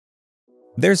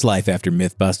There's life after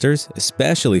Mythbusters,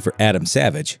 especially for Adam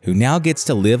Savage, who now gets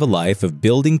to live a life of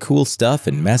building cool stuff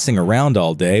and messing around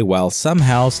all day while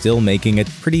somehow still making a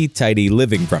pretty tidy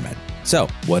living from it. So,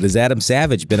 what has Adam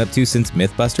Savage been up to since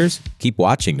Mythbusters? Keep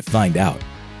watching to find out.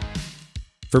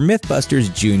 For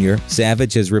Mythbusters Jr.,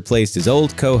 Savage has replaced his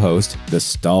old co-host, the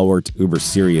stalwart,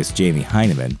 uber-serious Jamie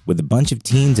Hyneman, with a bunch of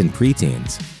teens and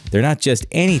preteens. They're not just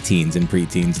any teens and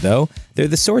preteens, though. They're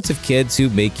the sorts of kids who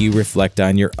make you reflect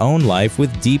on your own life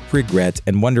with deep regret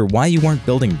and wonder why you weren't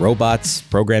building robots,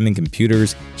 programming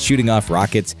computers, shooting off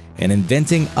rockets, and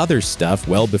inventing other stuff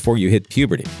well before you hit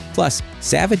puberty. Plus,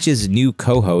 Savage's new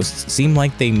co-hosts seem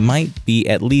like they might be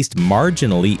at least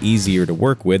marginally easier to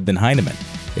work with than Hyneman.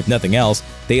 If nothing else,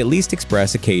 they at least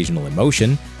express occasional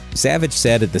emotion. Savage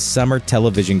said at the Summer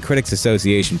Television Critics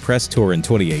Association press tour in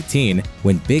 2018,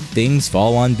 "When big things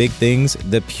fall on big things,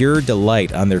 the pure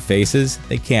delight on their faces,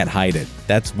 they can't hide it.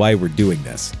 That's why we're doing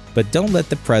this. But don't let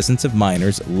the presence of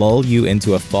minors lull you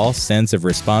into a false sense of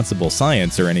responsible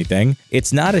science or anything.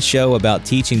 It's not a show about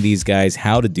teaching these guys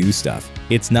how to do stuff.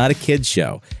 It's not a kid's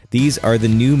show. These are the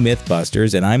new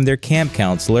Mythbusters, and I'm their camp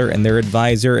counselor and their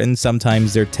advisor and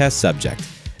sometimes their test subject.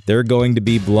 They're going to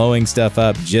be blowing stuff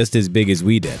up just as big as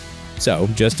we did." So,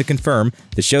 just to confirm,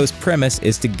 the show's premise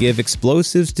is to give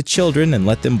explosives to children and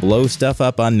let them blow stuff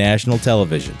up on national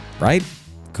television, right?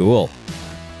 Cool.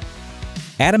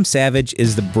 Adam Savage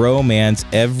is the bromance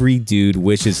every dude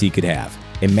wishes he could have.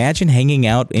 Imagine hanging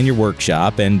out in your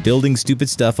workshop and building stupid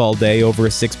stuff all day over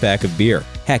a six-pack of beer.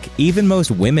 Heck, even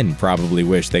most women probably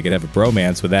wish they could have a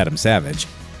bromance with Adam Savage.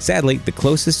 Sadly, the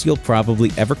closest you'll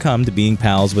probably ever come to being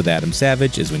pals with Adam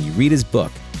Savage is when you read his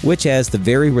book, which has the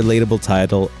very relatable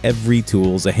title, Every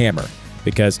Tool's a Hammer.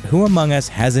 Because who among us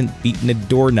hasn't beaten a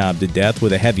doorknob to death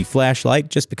with a heavy flashlight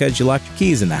just because you locked your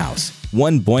keys in the house?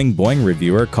 One Boing Boing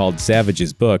reviewer called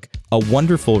Savage's book a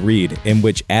wonderful read in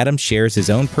which Adam shares his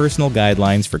own personal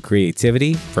guidelines for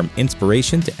creativity from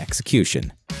inspiration to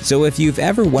execution. So if you've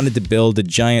ever wanted to build a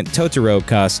giant Totoro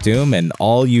costume and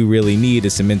all you really need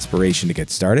is some inspiration to get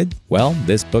started, well,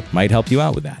 this book might help you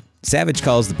out with that. Savage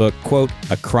calls the book, quote,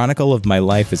 "a chronicle of my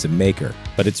life as a maker,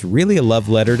 but it's really a love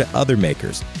letter to other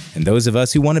makers, and those of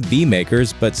us who want to be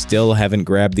makers but still haven't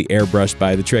grabbed the airbrush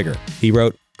by the trigger." He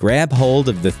wrote, "Grab hold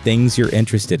of the things you're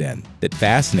interested in, that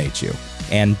fascinate you,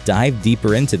 and dive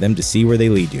deeper into them to see where they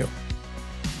lead you."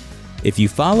 If you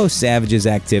follow Savage's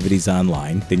activities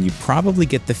online, then you probably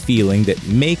get the feeling that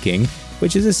making,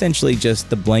 which is essentially just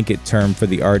the blanket term for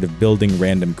the art of building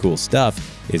random cool stuff,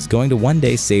 is going to one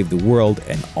day save the world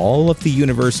and all of the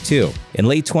universe too. In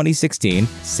late 2016,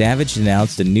 Savage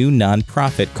announced a new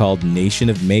nonprofit called Nation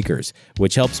of Makers,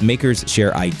 which helps makers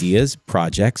share ideas,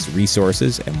 projects,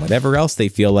 resources, and whatever else they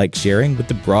feel like sharing with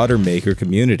the broader maker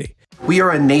community. We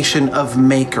are a nation of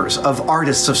makers, of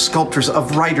artists, of sculptors,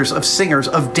 of writers, of singers,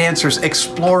 of dancers,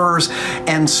 explorers,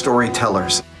 and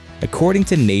storytellers. According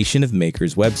to Nation of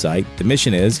Makers website, the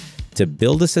mission is to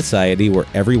build a society where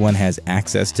everyone has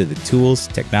access to the tools,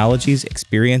 technologies,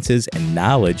 experiences, and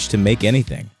knowledge to make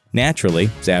anything.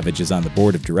 Naturally, Savage is on the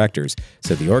board of directors,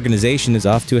 so the organization is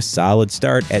off to a solid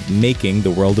start at making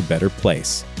the world a better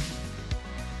place.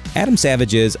 Adam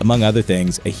Savage is, among other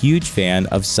things, a huge fan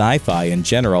of sci-fi in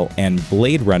general and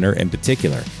Blade Runner in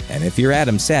particular. And if you're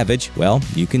Adam Savage, well,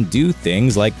 you can do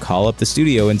things like call up the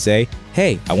studio and say,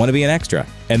 "Hey, I want to be an extra."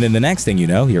 And then the next thing you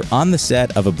know, you're on the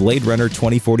set of a Blade Runner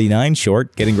 2049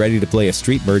 short getting ready to play a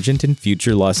street merchant in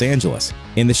future Los Angeles.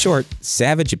 In the short,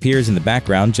 Savage appears in the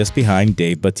background just behind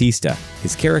Dave Bautista.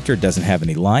 His character doesn't have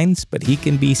any lines, but he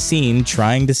can be seen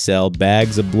trying to sell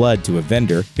bags of blood to a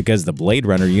vendor because the Blade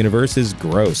Runner universe is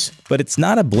gross. But it's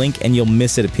not a blink and you'll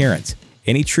miss it appearance.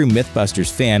 Any true Mythbusters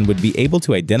fan would be able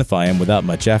to identify him without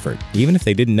much effort, even if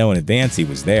they didn't know in advance he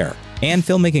was there. And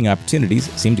filmmaking opportunities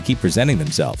seem to keep presenting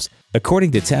themselves.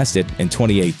 According to Tested, in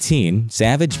 2018,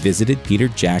 Savage visited Peter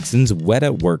Jackson's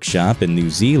Weta workshop in New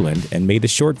Zealand and made a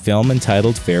short film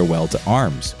entitled Farewell to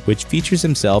Arms, which features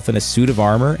himself in a suit of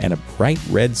armor and a bright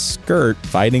red skirt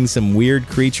fighting some weird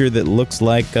creature that looks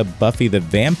like a Buffy the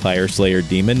Vampire Slayer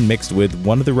demon mixed with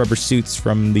one of the rubber suits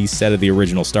from the set of the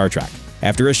original Star Trek.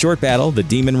 After a short battle, the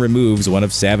demon removes one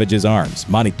of Savage's arms,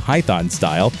 Monty Python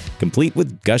style, complete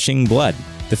with gushing blood.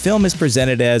 The film is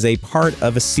presented as a part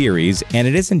of a series, and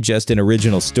it isn't just an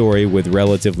original story with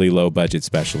relatively low-budget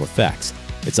special effects.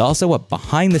 It's also a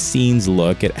behind-the-scenes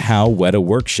look at how Weta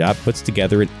Workshop puts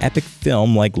together an epic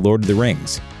film like Lord of the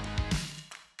Rings.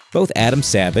 Both Adam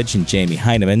Savage and Jamie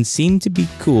Hyneman seem to be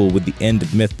cool with the end of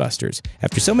Mythbusters.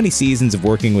 After so many seasons of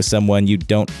working with someone you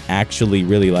don't actually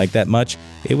really like that much,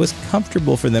 it was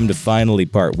comfortable for them to finally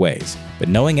part ways. But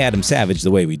knowing Adam Savage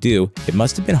the way we do, it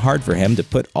must have been hard for him to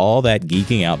put all that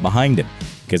geeking out behind him.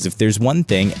 Because if there's one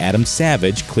thing Adam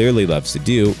Savage clearly loves to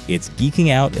do, it's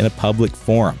geeking out in a public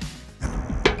forum.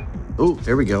 Oh,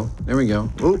 there we go. There we go.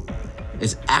 Oh,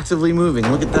 it's actively moving.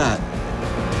 Look at that.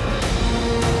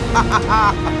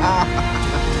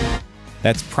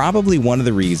 That's probably one of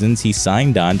the reasons he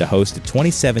signed on to host a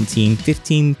 2017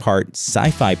 15-part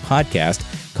sci-fi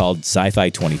podcast called Sci-Fi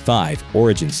 25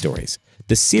 Origin Stories.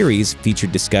 The series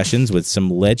featured discussions with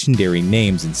some legendary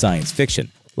names in science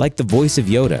fiction, like the voice of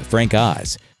Yoda, Frank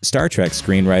Oz, Star Trek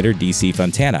screenwriter DC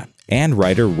Fontana, and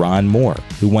writer Ron Moore,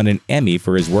 who won an Emmy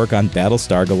for his work on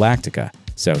Battlestar Galactica.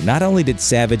 So not only did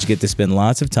Savage get to spend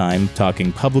lots of time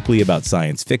talking publicly about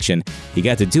science fiction, he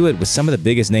got to do it with some of the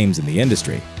biggest names in the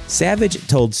industry. Savage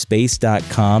told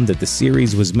Space.com that the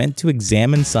series was meant to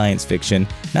examine science fiction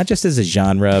not just as a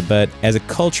genre, but as a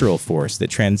cultural force that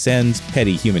transcends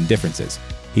petty human differences.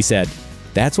 He said,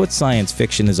 "That's what science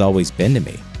fiction has always been to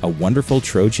me, a wonderful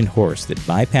Trojan horse that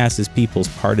bypasses people's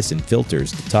partisan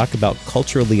filters to talk about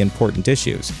culturally important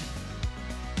issues."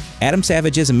 Adam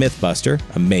Savage is a Mythbuster,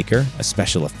 a maker, a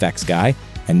special effects guy,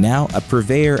 and now a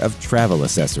purveyor of travel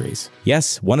accessories.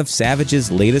 Yes, one of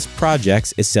Savage's latest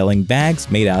projects is selling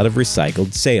bags made out of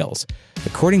recycled sails.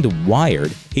 According to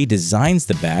Wired, he designs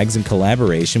the bags in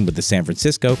collaboration with the San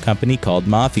Francisco company called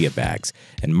Mafia Bags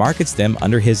and markets them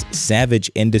under his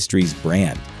Savage Industries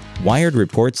brand. Wired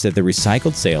reports that the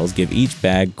recycled sails give each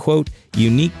bag, quote,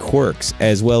 unique quirks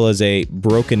as well as a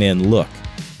broken-in look.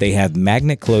 They have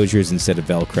magnet closures instead of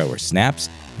Velcro or snaps,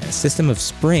 and a system of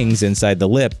springs inside the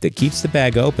lip that keeps the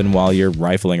bag open while you're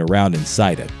rifling around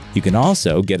inside it. You can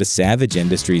also get a Savage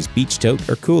Industries beach tote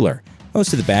or cooler.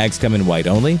 Most of the bags come in white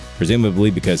only, presumably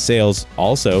because sails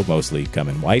also mostly come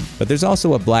in white, but there's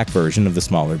also a black version of the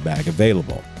smaller bag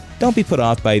available. Don't be put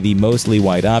off by the mostly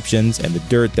white options and the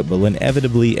dirt that will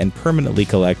inevitably and permanently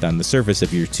collect on the surface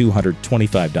of your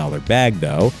 $225 bag,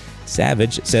 though.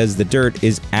 Savage says the dirt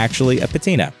is actually a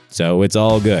patina, so it's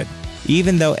all good.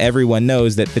 Even though everyone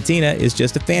knows that patina is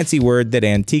just a fancy word that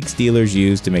antiques dealers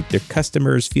use to make their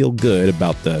customers feel good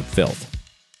about the filth.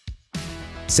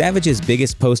 Savage's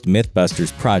biggest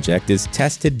post-Mythbusters project is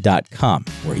Tested.com,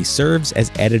 where he serves as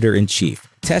editor-in-chief.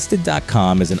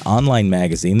 Tested.com is an online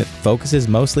magazine that focuses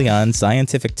mostly on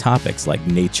scientific topics like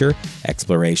nature,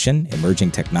 exploration,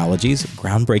 emerging technologies,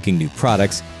 groundbreaking new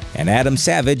products, and Adam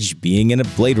Savage being in a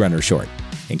Blade Runner short.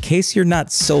 In case you're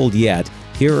not sold yet,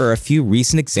 here are a few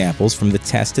recent examples from the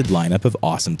Tested lineup of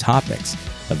awesome topics.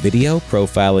 A video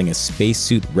profiling a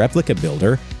spacesuit replica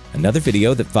builder, another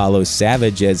video that follows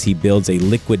Savage as he builds a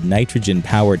liquid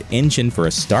nitrogen-powered engine for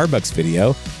a Starbucks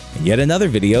video, and yet another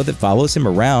video that follows him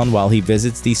around while he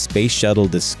visits the Space Shuttle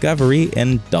Discovery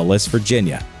in Dulles,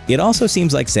 Virginia. It also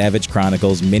seems like Savage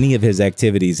chronicles many of his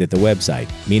activities at the website,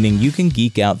 meaning you can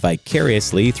geek out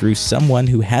vicariously through someone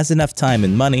who has enough time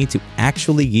and money to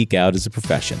actually geek out as a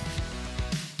profession.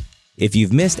 If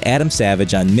you've missed Adam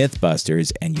Savage on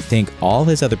Mythbusters and you think all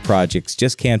his other projects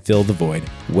just can't fill the void,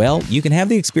 well, you can have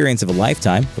the experience of a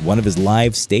lifetime with one of his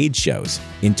live stage shows.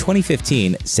 In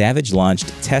 2015, Savage launched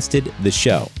Tested the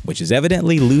Show, which is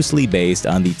evidently loosely based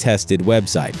on the Tested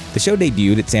website. The show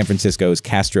debuted at San Francisco's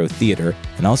Castro Theater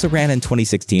and also ran in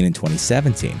 2016 and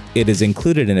 2017. It has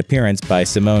included an appearance by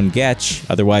Simone Getch,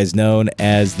 otherwise known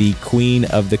as the Queen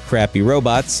of the Crappy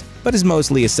Robots, but is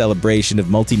mostly a celebration of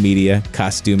multimedia,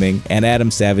 costuming, and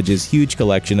Adam Savage's huge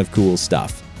collection of cool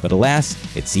stuff. But alas,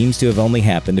 it seems to have only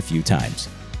happened a few times.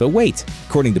 But wait,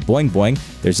 according to Boing Boing,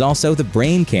 there's also the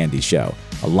Brain Candy Show,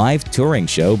 a live touring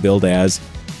show billed as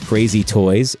crazy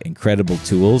toys, incredible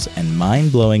tools, and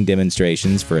mind-blowing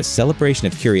demonstrations for a celebration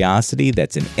of curiosity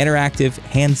that's an interactive,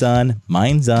 hands-on,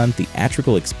 minds-on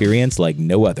theatrical experience like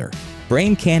no other.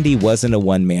 Brain Candy wasn't a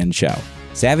one-man show.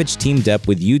 Savage teamed up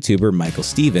with YouTuber Michael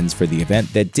Stevens for the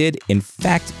event that did, in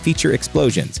fact, feature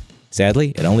explosions. Sadly,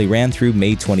 it only ran through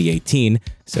May 2018,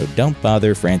 so don't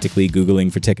bother frantically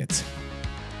Googling for tickets.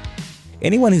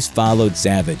 Anyone who's followed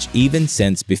Savage, even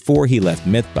since before he left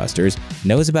Mythbusters,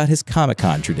 knows about his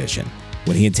Comic-Con tradition.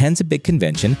 When he attends a big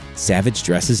convention, Savage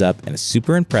dresses up in a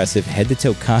super impressive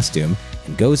head-to-toe costume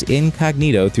and goes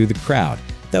incognito through the crowd,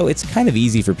 though it's kind of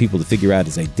easy for people to figure out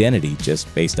his identity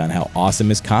just based on how awesome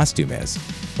his costume is.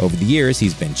 Over the years,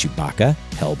 he's been Chewbacca,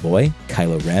 Hellboy,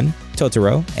 Kylo Ren,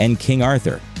 Totoro, and King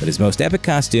Arthur, but his most epic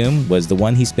costume was the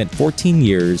one he spent 14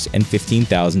 years and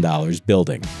 $15,000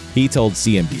 building. He told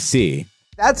CNBC,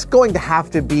 "That's going to have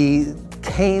to be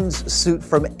Kane's suit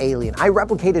from Alien. I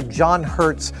replicated John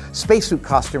Hurt's spacesuit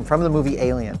costume from the movie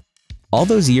Alien. All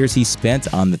those years he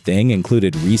spent on the thing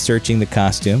included researching the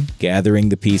costume, gathering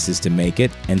the pieces to make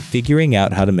it, and figuring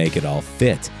out how to make it all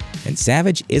fit. And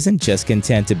Savage isn't just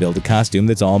content to build a costume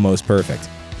that's almost perfect.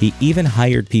 He even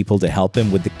hired people to help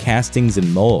him with the castings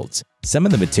and molds. Some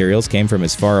of the materials came from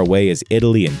as far away as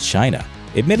Italy and China.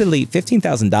 Admittedly,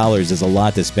 $15,000 is a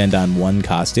lot to spend on one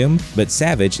costume, but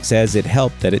Savage says it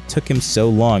helped that it took him so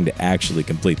long to actually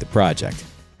complete the project.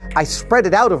 I spread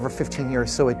it out over 15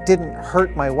 years so it didn't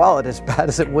hurt my wallet as bad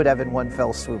as it would have in one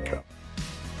fell swoop, though.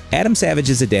 Adam Savage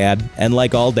is a dad, and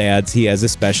like all dads, he has a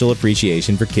special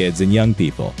appreciation for kids and young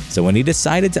people. So when he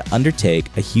decided to undertake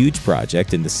a huge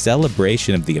project in the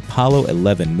celebration of the Apollo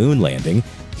 11 moon landing,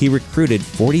 he recruited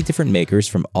 40 different makers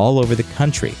from all over the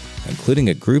country, including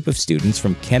a group of students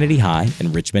from Kennedy High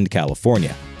in Richmond,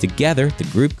 California. Together, the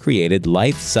group created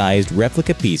life-sized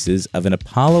replica pieces of an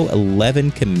Apollo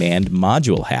 11 command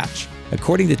module hatch.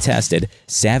 According to Tested,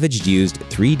 Savage used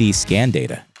 3D scan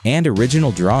data and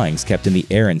original drawings kept in the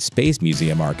Air and Space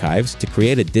Museum archives to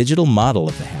create a digital model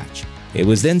of the hatch. It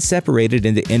was then separated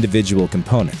into individual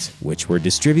components, which were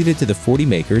distributed to the 40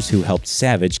 makers who helped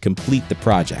Savage complete the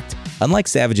project. Unlike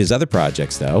Savage's other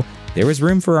projects, though, there was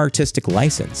room for artistic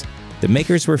license. The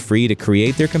makers were free to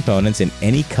create their components in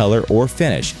any color or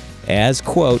finish as,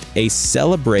 quote, a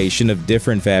celebration of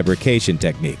different fabrication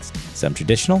techniques, some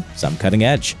traditional, some cutting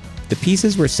edge. The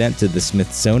pieces were sent to the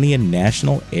Smithsonian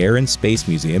National Air and Space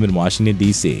Museum in Washington,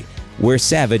 D.C., where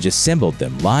Savage assembled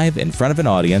them live in front of an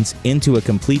audience into a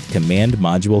complete command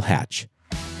module hatch.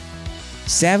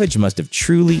 Savage must have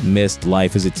truly missed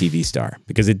life as a TV star,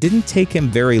 because it didn't take him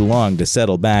very long to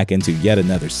settle back into yet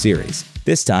another series.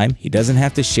 This time, he doesn't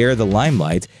have to share the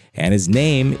limelight, and his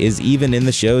name is even in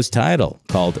the show's title,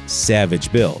 called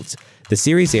Savage Builds. The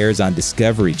series airs on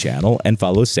Discovery Channel and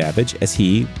follows Savage as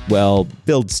he, well,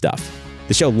 builds stuff.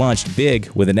 The show launched big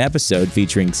with an episode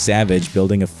featuring Savage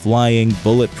building a flying,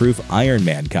 bulletproof Iron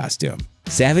Man costume.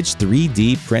 Savage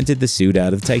 3D printed the suit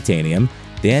out of titanium,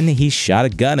 then he shot a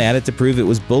gun at it to prove it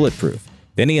was bulletproof.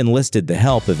 Then he enlisted the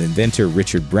help of inventor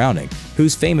Richard Browning,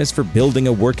 who's famous for building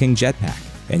a working jetpack.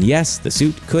 And yes, the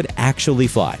suit could actually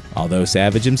fly, although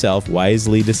Savage himself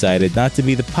wisely decided not to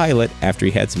be the pilot after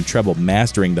he had some trouble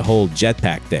mastering the whole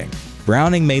jetpack thing.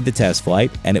 Browning made the test flight,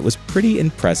 and it was pretty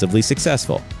impressively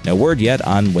successful. No word yet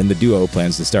on when the duo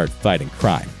plans to start fighting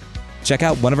crime. Check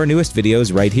out one of our newest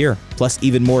videos right here. Plus,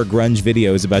 even more grunge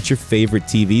videos about your favorite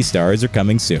TV stars are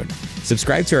coming soon.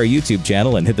 Subscribe to our YouTube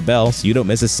channel and hit the bell so you don't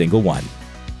miss a single one.